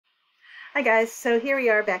Hi guys, so here we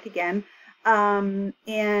are back again. And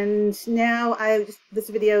now this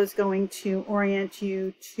video is going to orient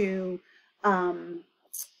you to kind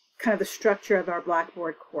of the structure of our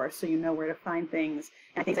Blackboard course, so you know where to find things.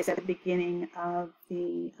 And I think I said at the beginning of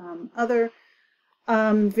the other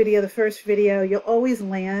video, the first video, you'll always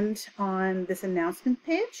land on this announcement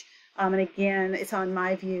page. And again, it's on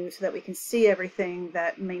my view so that we can see everything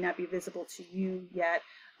that may not be visible to you yet.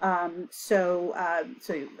 So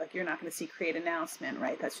like you're not going to see create announcement,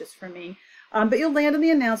 right? That's just for me. But you'll land on the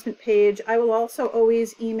announcement page. I will also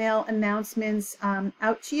always email announcements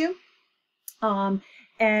out to you. You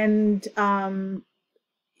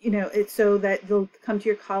know, it's so that they'll come to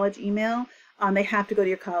your college email. They have to go to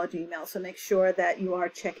your college email, so make sure that you are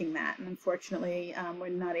checking that. And unfortunately, we're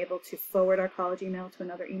not able to forward our college email to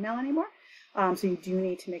another email anymore. So you do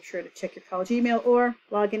need to make sure to check your college email or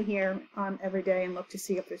log in here every day and look to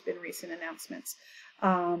see if there's been recent announcements.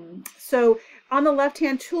 So on the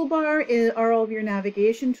left-hand toolbar are all of your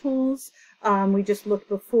navigation tools. We just looked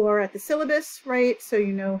before at the syllabus, right? So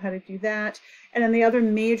you know how to do that. And then the other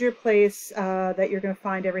major place that you're going to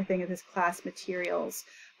find everything is this class materials.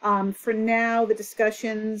 For now, the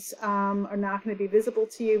discussions are not going to be visible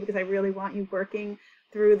to you because I really want you working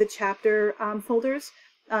through the chapter folders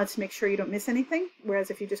to make sure you don't miss anything. Whereas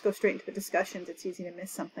if you just go straight into the discussions, it's easy to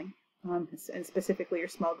miss something, and specifically your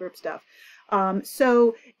small group stuff. And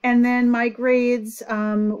then my grades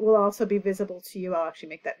will also be visible to you. I'll actually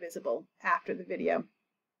make that visible after the video.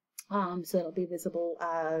 So it'll be visible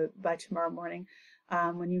by tomorrow morning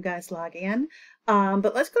when you guys log in.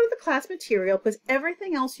 But let's go to the class material because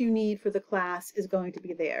everything else you need for the class is going to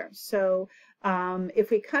be there. So if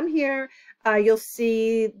we come here, you'll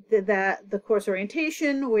see that the course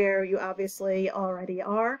orientation, where you obviously already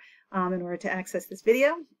are in order to access this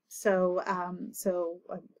video. So,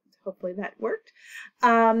 hopefully that worked.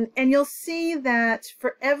 And you'll see that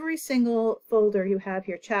for every single folder you have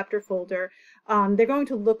here, chapter folder, they're going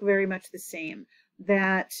to look very much the same.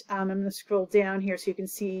 That I'm going to scroll down here so you can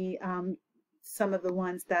see some of the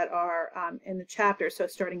ones that are in the chapter. So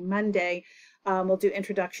starting Monday, we'll do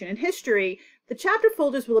introduction and history. The chapter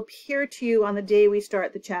folders will appear to you on the day we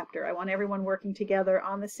start the chapter. I want everyone working together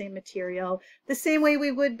on the same material, the same way we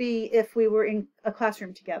would be if we were in a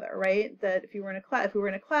classroom together, right? That if we were in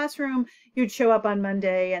a classroom, you'd show up on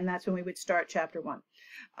Monday, and that's when we would start chapter 1.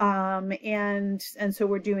 And so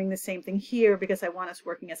we're doing the same thing here because I want us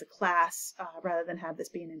working as a class rather than have this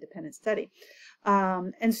be an independent study.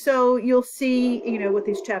 And so you'll see, you know, what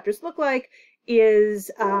these chapters look like is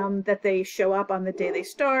that they show up on the day they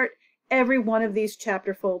start. Every one of these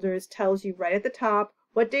chapter folders tells you right at the top,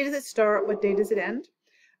 what day does it start, what day does it end?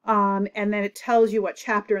 And then it tells you what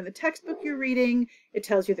chapter in the textbook you're reading. It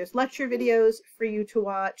tells you there's lecture videos for you to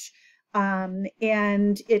watch.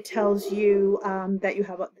 And it tells you that you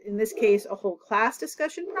have, in this case, a whole class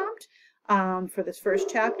discussion prompt for this first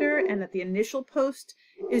chapter, and that the initial post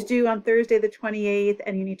is due on Thursday the 28th,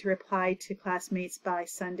 and you need to reply to classmates by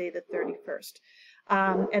Sunday the 31st.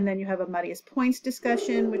 And then you have a muddiest points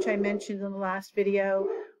discussion, which I mentioned in the last video,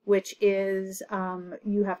 which is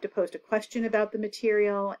you have to post a question about the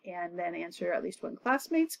material and then answer at least one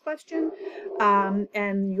classmate's question.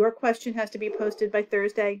 And your question has to be posted by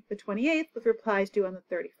Thursday the 28th with replies due on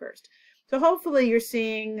the 31st. So hopefully you're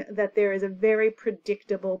seeing that there is a very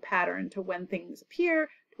predictable pattern to when things appear,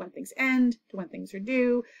 to when things end, to when things are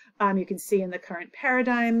due. You can see in the current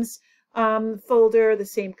paradigms folder the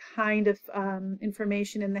same kind of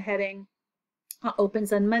information in the heading.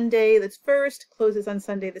 Opens on Monday the 1st, closes on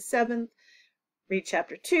Sunday the 7th. Read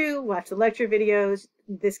chapter 2, watch the lecture videos.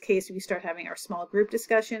 In this case, we start having our small group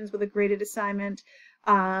discussions with a graded assignment,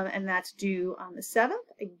 and that's due on the 7th.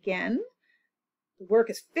 Again, the work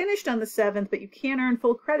is finished on the 7th, but you can't earn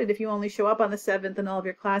full credit if you only show up on the 7th and all of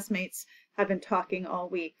your classmates have been talking all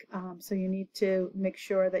week. So you need to make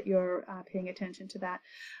sure that you're paying attention to that.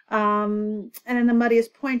 And then the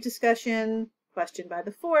muddiest point discussion, question by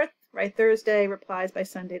the 4th, right? Thursday, replies by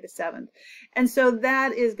Sunday the 7th. And so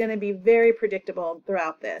that is going to be very predictable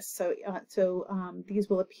throughout this. So, these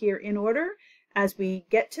will appear in order as we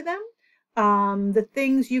get to them. The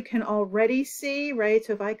things you can already see, right?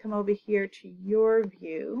 So if I come over here to your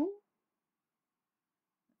view,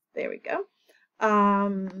 there we go.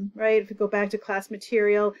 Right, if we go back to class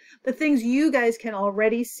material, the things you guys can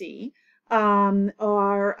already see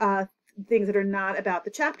are things that are not about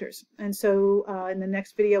the chapters. And so in the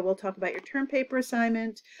next video, we'll talk about your term paper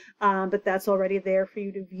assignment, but that's already there for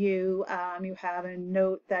you to view. You have a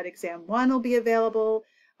note that exam 1 will be available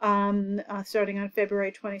starting on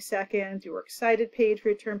February 22nd, your works cited page for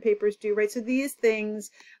your term papers due, right? So these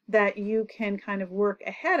things that you can kind of work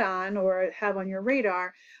ahead on or have on your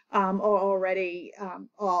radar are already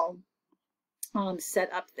all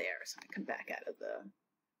set up there. So I come back out of the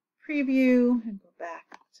preview and go back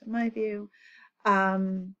to my view.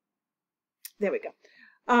 There we go.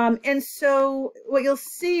 And so what you'll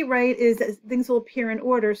see, right, is that things will appear in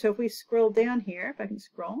order. So if we scroll down here, if I can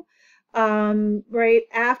scroll, right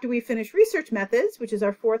after we finish research methods, which is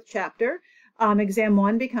our 4th chapter, exam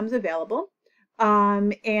 1 becomes available.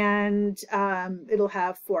 It'll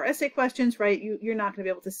have 4 essay questions, right? You're not going to be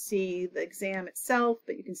able to see the exam itself,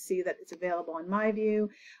 but you can see that it's available on my view.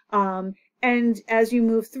 And as you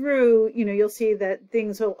move through, you know, you'll see that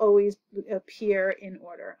things will always appear in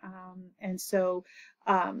order. And so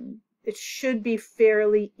it should be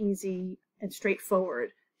fairly easy and straightforward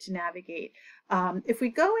to navigate. If we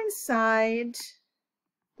go inside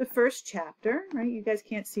the 1st chapter, right, you guys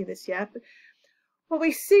can't see this yet, but what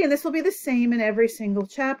we see, and this will be the same in every single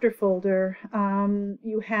chapter folder,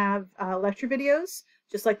 you have lecture videos,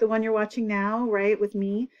 just like the one you're watching now, right, with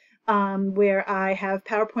me, where I have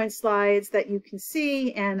PowerPoint slides that you can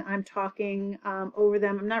see, and I'm talking over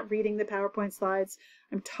them. I'm not reading the PowerPoint slides.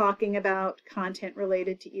 I'm talking about content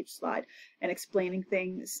related to each slide and explaining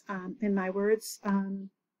things in my words.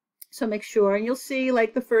 So make sure, and you'll see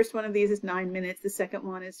like the first one of these is 9 minutes, the second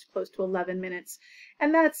one is close to 11 minutes,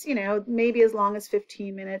 and that's, you know, maybe as long as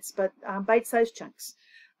 15 minutes, but bite-sized chunks.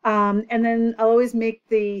 And then I'll always make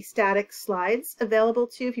the static slides available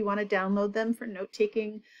to you if you want to download them for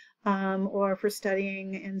note-taking or for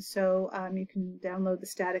studying, and so you can download the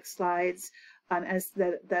static slides as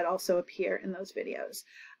that also appear in those videos.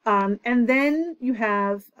 And then you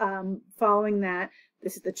have, following that,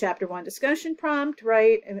 this is the chapter 1 discussion prompt,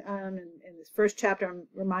 right? And in this first chapter, I'm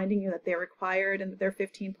reminding you that they're required and that they're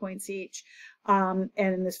 15 points each. And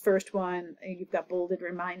in this first one, you've got bolded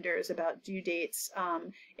reminders about due dates.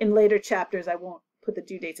 In later chapters, I won't put the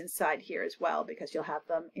due dates inside here as well because you'll have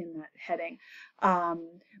them in that heading.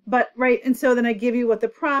 But right, and so then I give you what the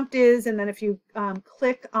prompt is, and then if you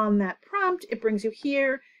click on that prompt, it brings you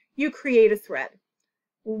here. You create a thread.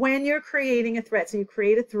 When you're creating a thread, so you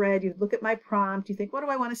create a thread, you look at my prompt, you think, what do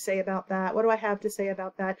I want to say about that? What do I have to say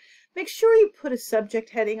about that? Make sure you put a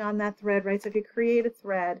subject heading on that thread, right? So if you create a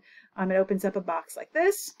thread, it opens up a box like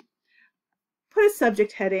this. Put a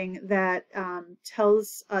subject heading that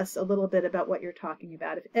tells us a little bit about what you're talking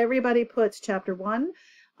about. If everybody puts chapter 1,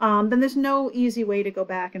 then there's no easy way to go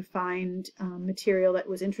back and find material that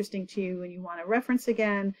was interesting to you and you want to reference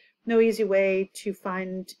again. No easy way to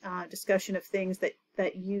find discussion of things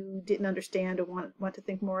that you didn't understand or want to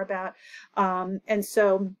think more about. And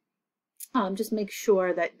so just make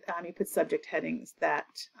sure that you put subject headings that,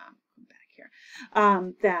 come back here,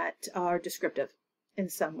 that are descriptive in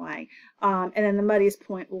some way. And then the muddiest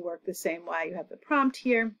point will work the same way. You have the prompt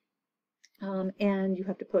here, and you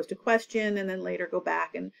have to post a question and then later go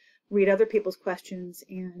back and read other people's questions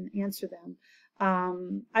and answer them.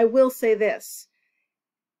 I will say this.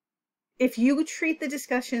 If you treat the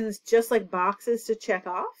discussions just like boxes to check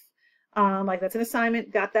off, like that's an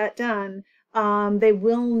assignment, got that done, they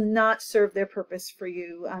will not serve their purpose for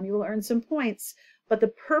you. You will earn some points, but the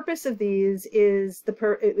purpose of these is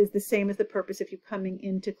the same as the purpose if you're coming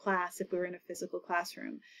into class, if we're in a physical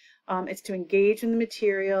classroom. It's to engage in the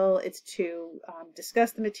material, it's to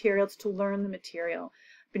discuss the material, it's to learn the material.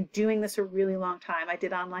 I've been doing this a really long time. I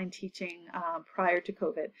did online teaching prior to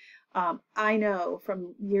COVID. I know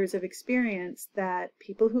from years of experience that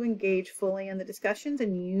people who engage fully in the discussions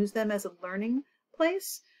and use them as a learning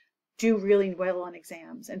place do really well on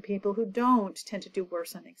exams, and people who don't tend to do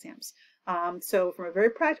worse on exams. So from a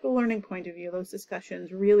very practical learning point of view, those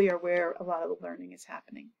discussions really are where a lot of the learning is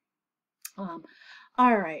happening.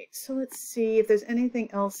 All right, so let's see if there's anything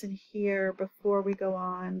else in here before we go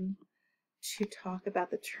on to talk about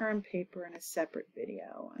the term paper in a separate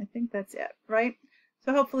video. I think that's it, right?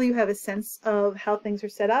 So hopefully you have a sense of how things are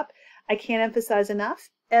set up. I can't emphasize enough,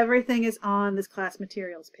 everything is on this class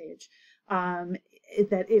materials page.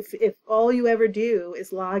 That if all you ever do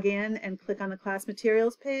is log in and click on the class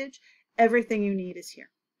materials page, everything you need is here.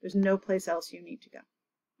 There's no place else you need to go.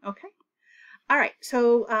 Okay? All right,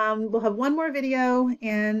 so we'll have one more video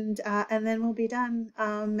and then we'll be done.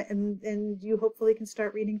 And you hopefully can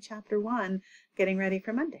start reading chapter 1, getting ready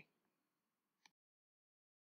for Monday.